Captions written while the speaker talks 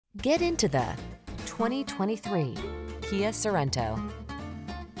Get into the 2023 Kia Sorento.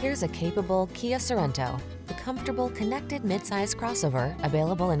 Here's a capable Kia Sorento, the comfortable, connected midsize crossover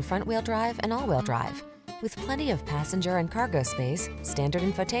available in front-wheel drive and all-wheel drive. With plenty of passenger and cargo space, standard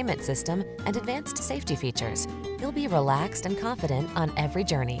infotainment system, and advanced safety features, you'll be relaxed and confident on every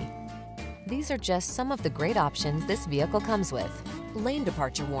journey. These are just some of the great options this vehicle comes with: lane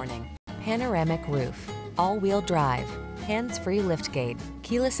departure warning, panoramic roof, all-wheel drive, hands-free liftgate,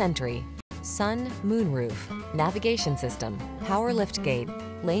 keyless entry, sun, moonroof, navigation system, power liftgate,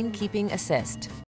 lane keeping assist,